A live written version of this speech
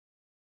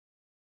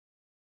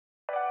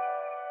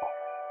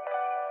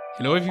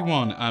Hello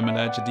everyone, I'm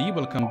Elijah D.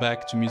 Welcome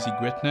back to Music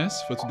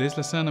Greatness. For today's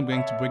lesson, I'm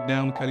going to break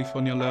down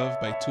California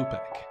Love by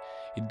Tupac.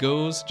 It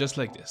goes just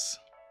like this.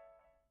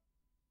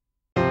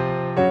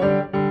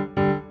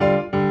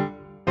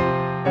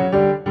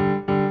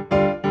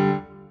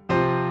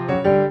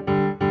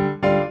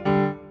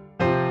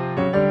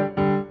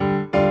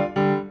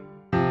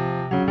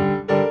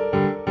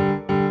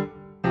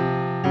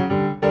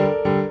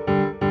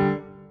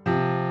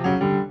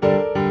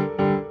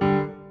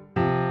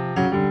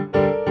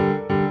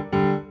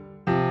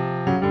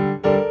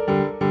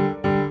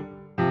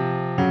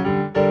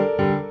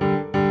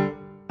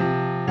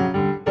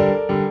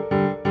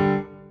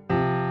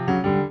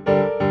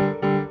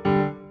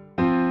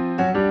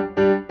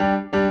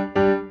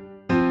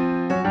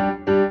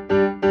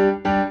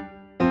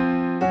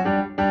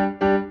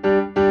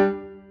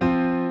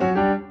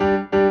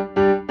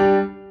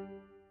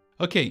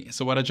 Okay,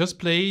 so what I just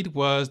played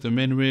was the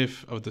main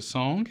riff of the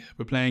song.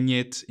 We're playing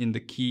it in the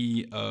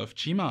key of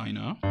G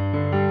minor.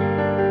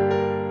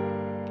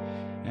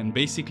 And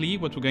basically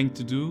what we're going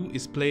to do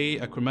is play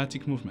a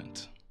chromatic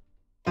movement.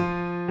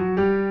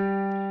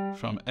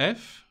 From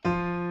F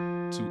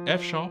to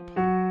F sharp,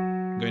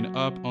 going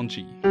up on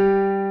G.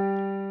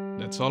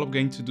 That's all I'm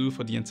going to do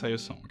for the entire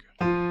song.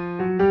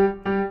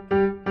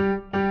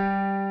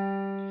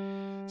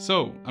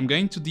 So I'm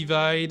going to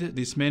divide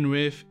this main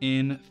riff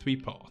in three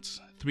parts.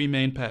 Three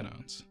main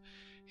patterns.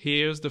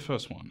 Here's the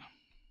first one.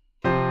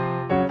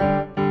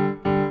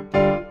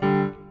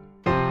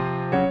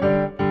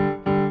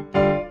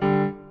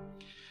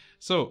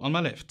 So on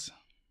my left,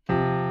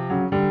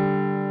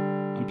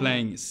 I'm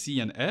playing C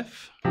and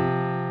F,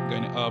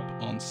 going up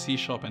on C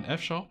sharp and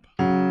F sharp,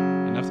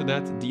 and after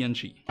that D and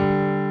G. So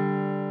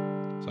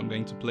I'm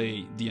going to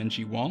play D and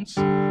G once,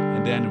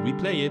 and then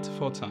replay it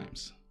 4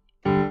 times.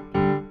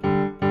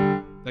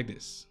 Like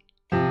this.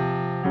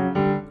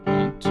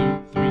 1,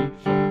 2, 3,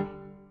 4.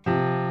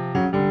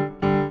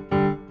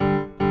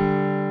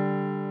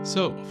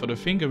 So for the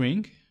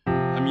fingering,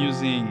 I'm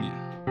using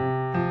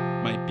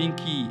my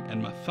pinky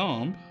and my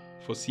thumb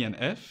for C and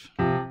F.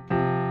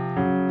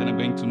 Then I'm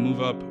going to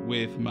move up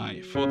with my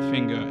 4th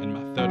finger and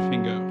my 3rd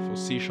finger for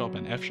C sharp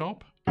and F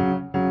sharp.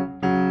 And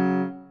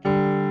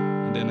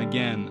then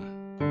again,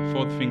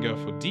 4th finger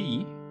for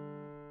D,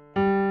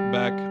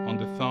 back on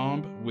the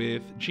thumb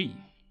with G.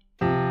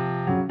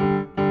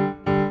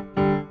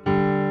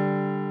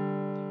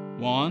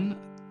 1,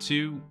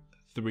 2,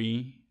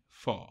 3,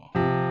 4.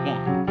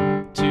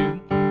 1, 2,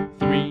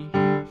 3,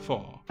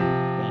 4.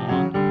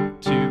 1,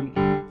 2,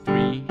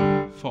 3,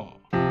 4.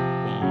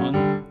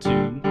 1,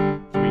 2,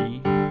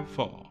 3,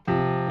 4.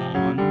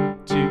 1,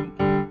 2,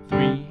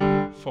 3,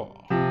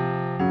 4.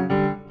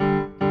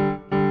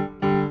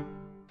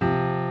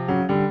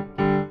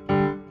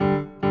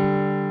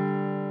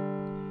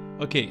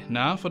 Okay,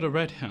 now for the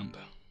right hand.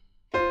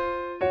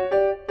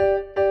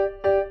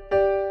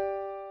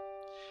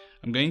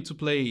 I'm going to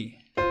play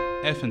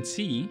F and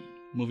C,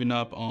 moving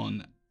up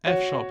on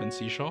F sharp and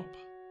C sharp,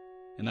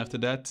 and after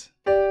that,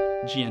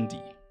 G and D.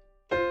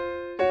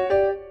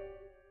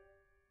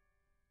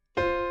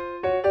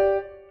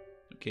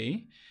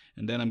 Okay,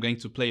 and then I'm going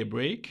to play a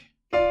break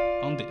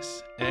on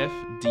this, F,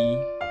 D,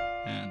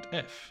 and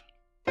F.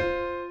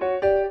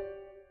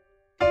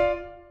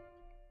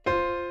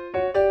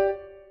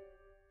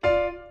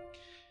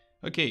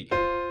 Okay,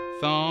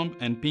 thumb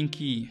and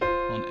pinky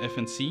on F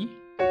and C.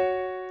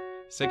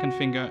 2nd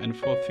finger and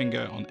 4th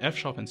finger on F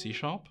sharp and C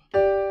sharp.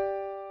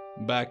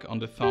 Back on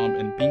the thumb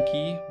and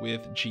pinky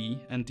with G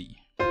and D.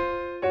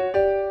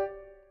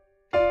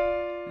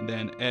 And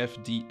then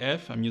F, D,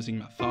 F, I'm using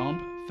my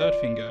thumb,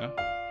 3rd finger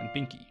and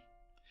pinky.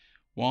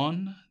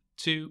 1,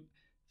 2,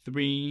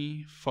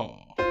 3,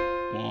 4.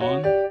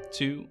 1,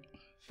 2,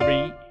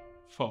 3,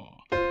 4.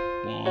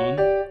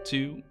 1,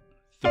 2,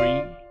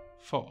 3,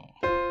 4.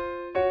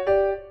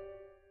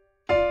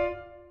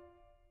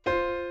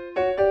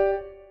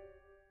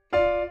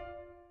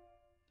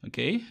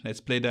 Okay, let's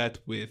play that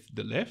with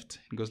the left.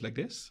 It goes like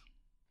this.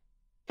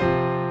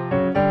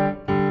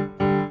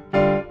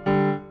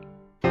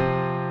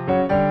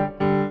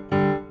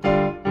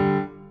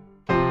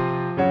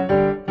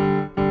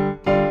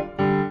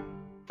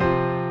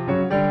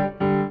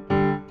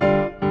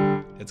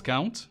 Let's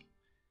count.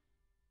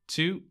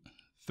 2,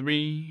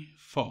 3,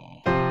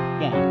 4.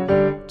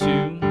 1,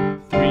 2,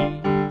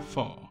 3,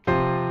 4.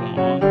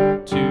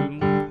 1, 2,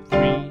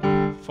 3,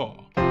 4.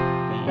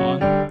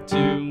 1,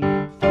 2,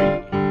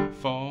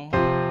 4,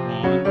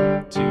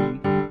 1, 2,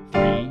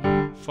 3,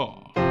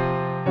 4.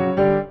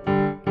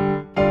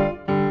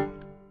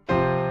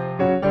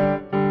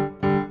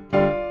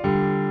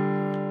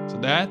 So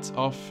that's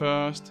our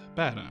first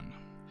pattern.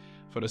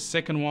 For the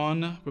second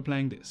one, we're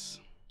playing this.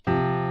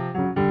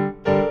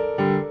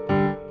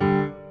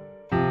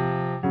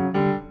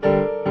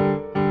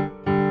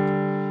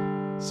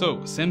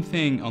 So, same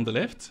thing on the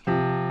left.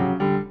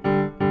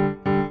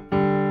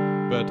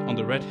 But on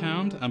the right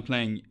hand, I'm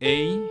playing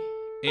A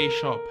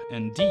sharp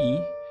and D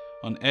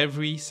on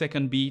every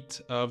second beat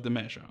of the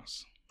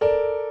measures.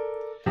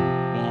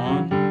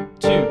 1,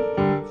 2,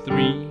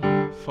 3,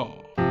 4.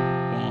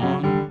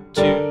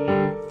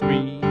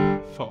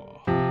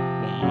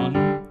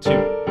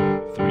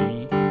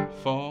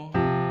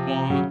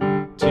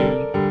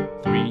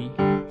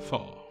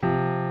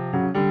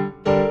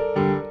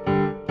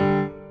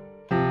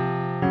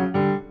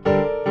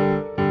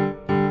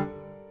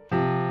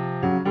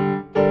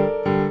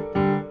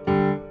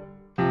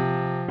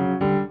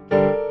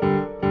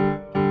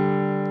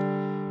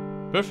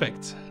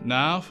 Perfect.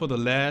 Now for the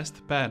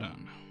last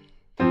pattern.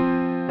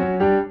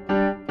 I'm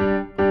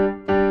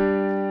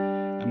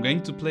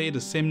going to play the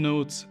same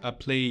notes I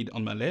played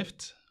on my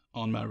left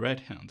on my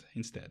right hand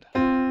instead.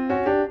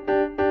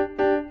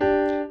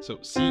 So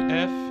C,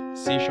 F,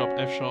 C sharp,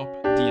 F sharp,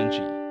 D and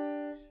G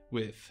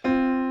with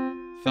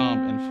thumb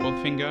and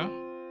fourth finger,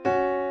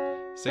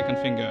 second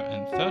finger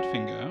and third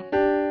finger,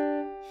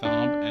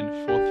 thumb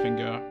and fourth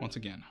finger once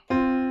again.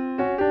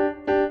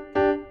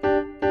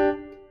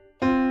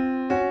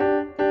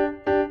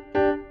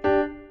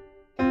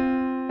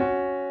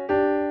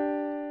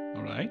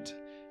 Alright,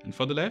 and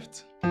for the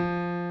left,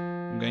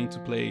 I'm going to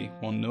play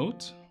one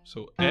note,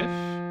 so F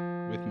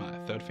with my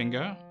third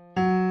finger,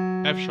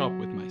 F sharp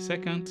with my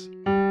second,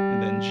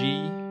 and then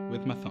G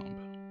with my thumb.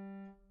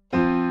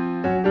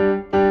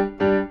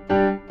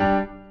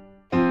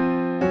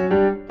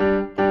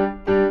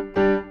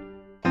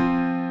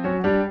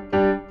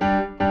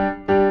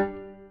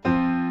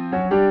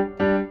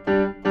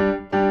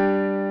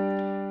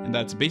 And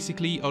that's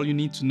basically all you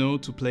need to know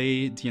to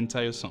play the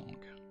entire song.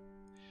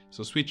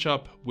 So switch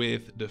up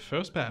with the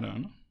first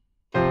pattern.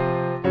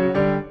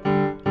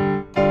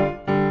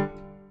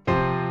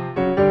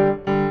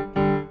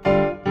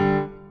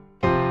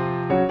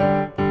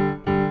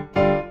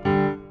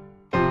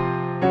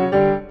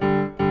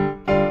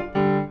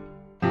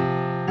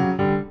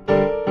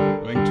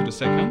 Going to the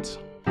second.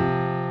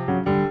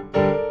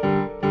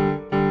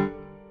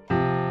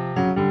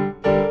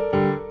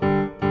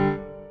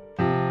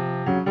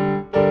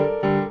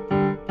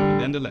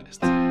 And then the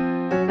last.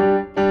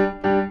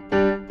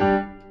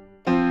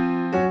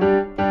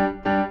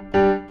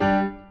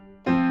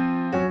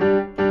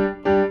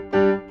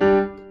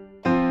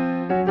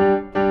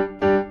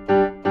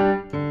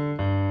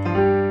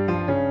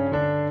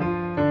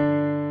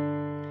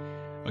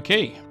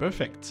 Okay,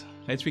 perfect.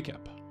 Let's recap.